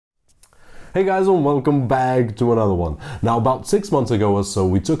Hey guys, and welcome back to another one. Now, about 6 months ago or so,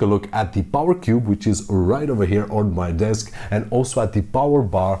 we took a look at the PowerCube, which is right over here on my desk, and also at the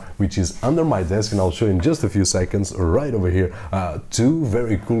PowerBar, which is under my desk, and I'll show you in just a few seconds right over here. Two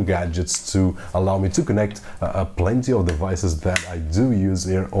very cool gadgets to allow me to connect plenty of devices that I do use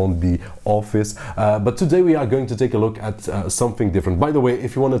here on the office. But today we are going to take a look at something different. By the way,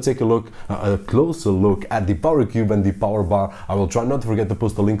 if you want to take a closer look at the PowerCube and the PowerBar, I will try not to forget to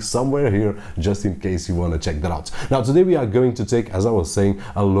post a link somewhere here just in case you want to check that out. Now today we are going to take, as I was saying,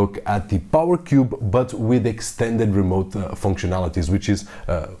 a look at the PowerCube but with extended remote functionalities, which is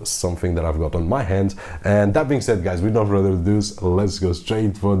something that I've got on my hand. And that being said, guys, without further ado, let's go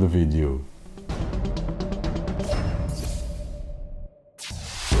straight for the video.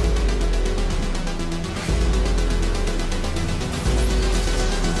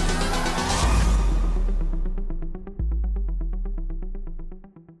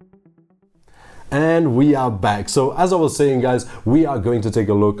 And we are back. So as I was saying, guys, we are going to take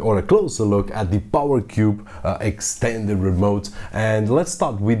a look, or a closer look, at the PowerCube Extended Remote. And let's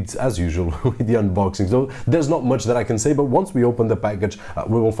start with, as usual, with the unboxing. So there's not much that I can say, but once we open the package,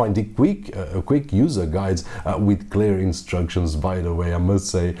 we will find the quick user guides with clear instructions. By the way, I must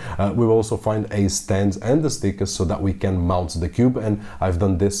say, we will also find a stand and the stickers so that we can mount the cube. And I've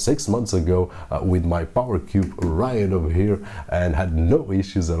done this 6 months ago with my PowerCube right over here and had no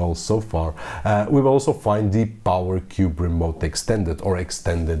issues at all so far. We will also find the PowerCube Remote Extended or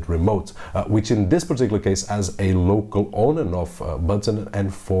Extended Remote, which in this particular case has a local on and off button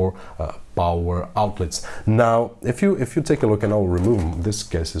and 4 power outlets. Now, if you take a look, and I'll remove this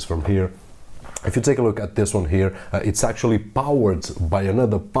cases from here. If you take a look at this one here, it's actually powered by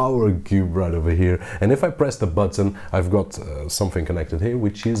another PowerCube right over here. And if I press the button, I've got something connected here,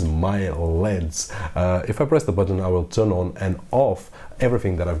 which is my LEDs. If I press the button, I will turn on and off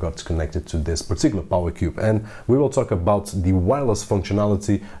everything that I've got connected to this particular PowerCube. And we will talk about the wireless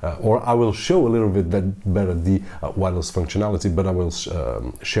functionality, or I will show a little bit better the wireless functionality, but I will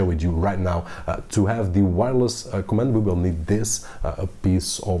share with you right now. To have the wireless command, we will need this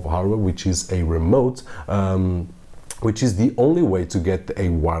piece of hardware, which is a remote, which is the only way to get a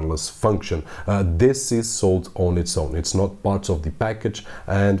wireless function. This is sold on its own. It's not part of the package.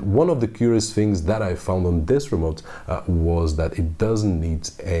 And one of the curious things that I found on this remote was that it doesn't need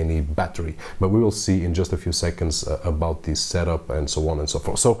any battery. But we will see in just a few seconds about the setup and so on and so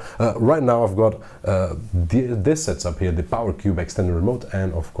forth. So right now I've got this setup here, the PowerCube Extended Remote,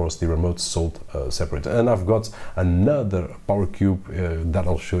 and of course the remote sold separate. And I've got another PowerCube that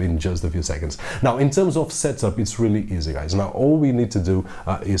I'll show in just a few seconds. Now, in terms of setup, it's really easy, guys. Now all we need to do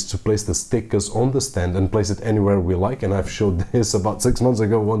is to place the stickers on the stand and place it anywhere we like, and I've showed this about 6 months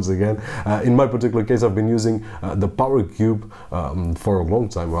ago once again. In my particular case, I've been using the PowerCube for a long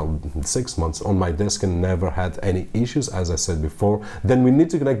time, well, 6 months on my desk, and never had any issues, as I said before. Then we need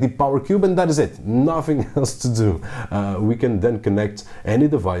to connect the PowerCube, and that is it, nothing else to do. We can then connect any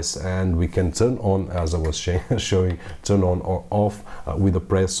device and we can turn on, as I was showing, turn on or off with the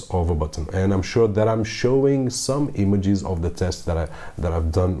press of a button. And I'm sure that I'm showing some images of the test that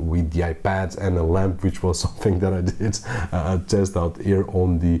I've done with the iPad and a lamp, which was something that I did test out here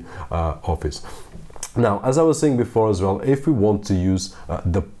on the office. Now, as I was saying before as well, if we want to use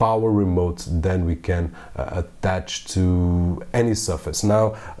the power remote, then we can attach to any surface.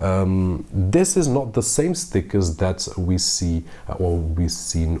 Now, this is not the same stickers that we see or we've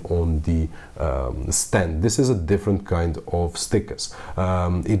seen on the stand. This is a different kind of stickers.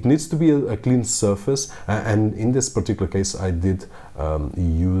 It needs to be a clean surface, and in this particular case, I did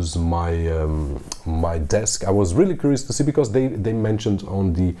use my desk. I was really curious to see, because they mentioned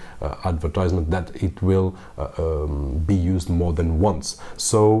on the advertisement that it will be used more than once.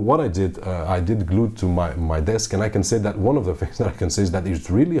 So what I did glue to my desk, and I can say that one of the things that I can say is that it's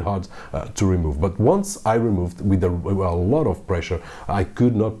really hard to remove. But once I removed with a lot of pressure, I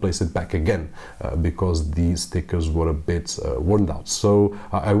could not place it back again because the stickers were a bit worn out. So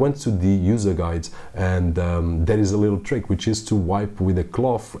I went to the user guides, and there is a little trick, which is to wipe with a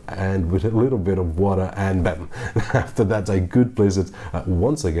cloth and with a little bit of water, and bam, after that I could place it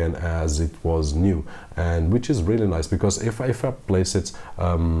once again as it was new, and which is really nice, because if I place it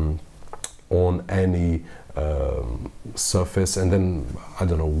on any surface, and then I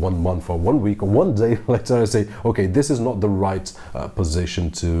don't know, 1 month or 1 week or 1 day later I say, okay, this is not the right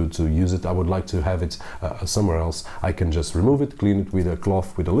position to use it, I would like to have it somewhere else. I can just remove it, clean it with a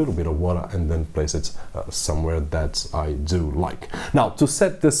cloth with a little bit of water, and then place it somewhere that I do like. Now, to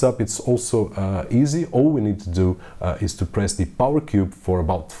set this up, it's also easy. All we need to do is to press the PowerCube for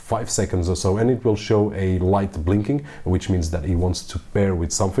about 5 seconds or so, and it will show a light blinking, which means that it wants to pair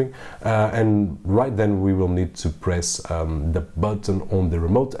with something, and right then we will need to press the button on the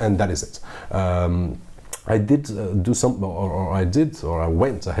remote, and that is it. I did do some, or I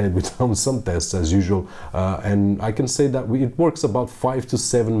went ahead with some tests as usual, and I can say that it works about 5 to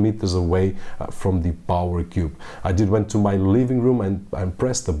 7 meters away from the PowerCube. I went to my living room and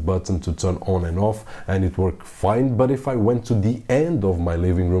pressed the button to turn on and off, and it worked fine. But if I went to the end of my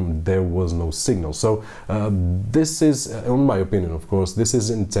living room, there was no signal. So this is, in my opinion, of course, this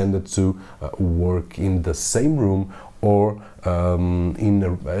is intended to work in the same room or in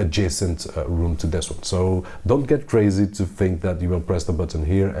an adjacent room to this one. So don't get crazy to think that you will press the button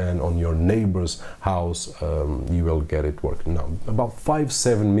here and on your neighbor's house you will get it working. Now, about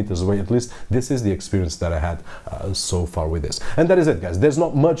 5-7 meters away, at least this is the experience that I had so far with this. And that is it, guys. There's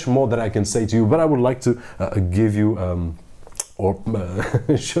not much more that I can say to you, but I would like to give you or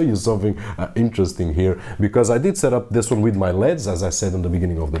show you something interesting here, because I did set up this one with my LEDs, as I said in the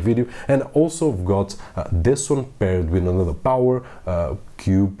beginning of the video, and also I've got this one paired with another PowerCube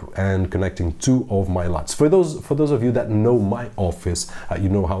and connecting 2 of my lights. For those of you that know my office, you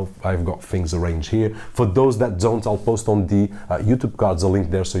know how I've got things arranged here. For those that don't, I'll post on the YouTube cards a link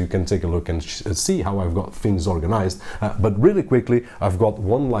there so you can take a look and see how I've got things organized. But really quickly, I've got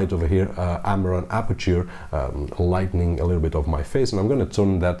one light over here, Amaran aperture, lightening a little bit of my face, and I'm going to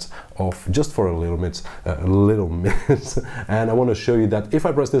turn that off just for a little bit, and I want to show you that if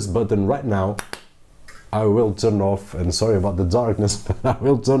I press this button right now, I will turn off, and sorry about the darkness, but I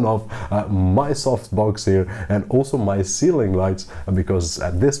will turn off my softbox here and also my ceiling lights, because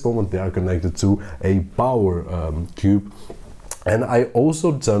at this moment they are connected to a PowerCube. And I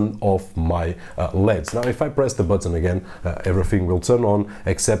also turn off my LEDs. Now, if I press the button again, everything will turn on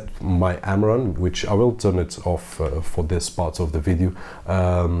except my Amaran, which I will turn it off for this part of the video.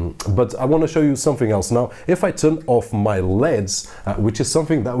 But I want to show you something else. Now, if I turn off my LEDs, which is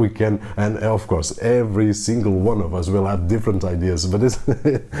something that we can, and of course, every single one of us will have different ideas, but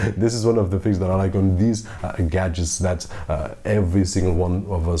this is one of the things that I like on these gadgets, that every single one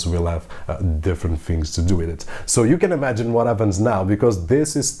of us will have different things to do with it. So you can imagine what happens now, because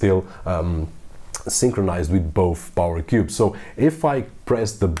this is still synchronized with both PowerCubes. So if I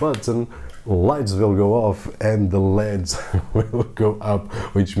press the button, lights will go off and the LEDs will go up,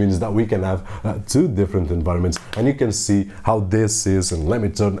 which means that we can have 2 different environments. And you can see how this is, and let me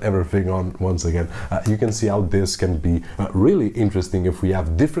turn everything on once again. You can see how this can be really interesting if we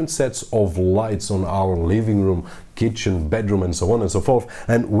have different sets of lights on our living room, kitchen, bedroom, and so on and so forth,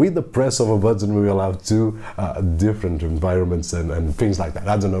 and with the press of a button we will have 2 different environments and things like that.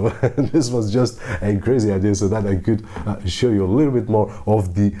 I don't know. This was just a crazy idea so that I could show you a little bit more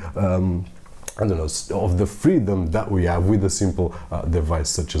of the I don't know, of the freedom that we have with a simple device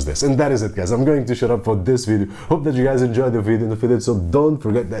such as this. And that is it, guys. I'm going to shut up for this video. Hope that you guys enjoyed the video. And if you did so, don't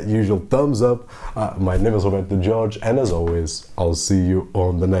forget that usual thumbs up. My name is Roberto George, and as always, I'll see you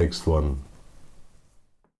on the next one.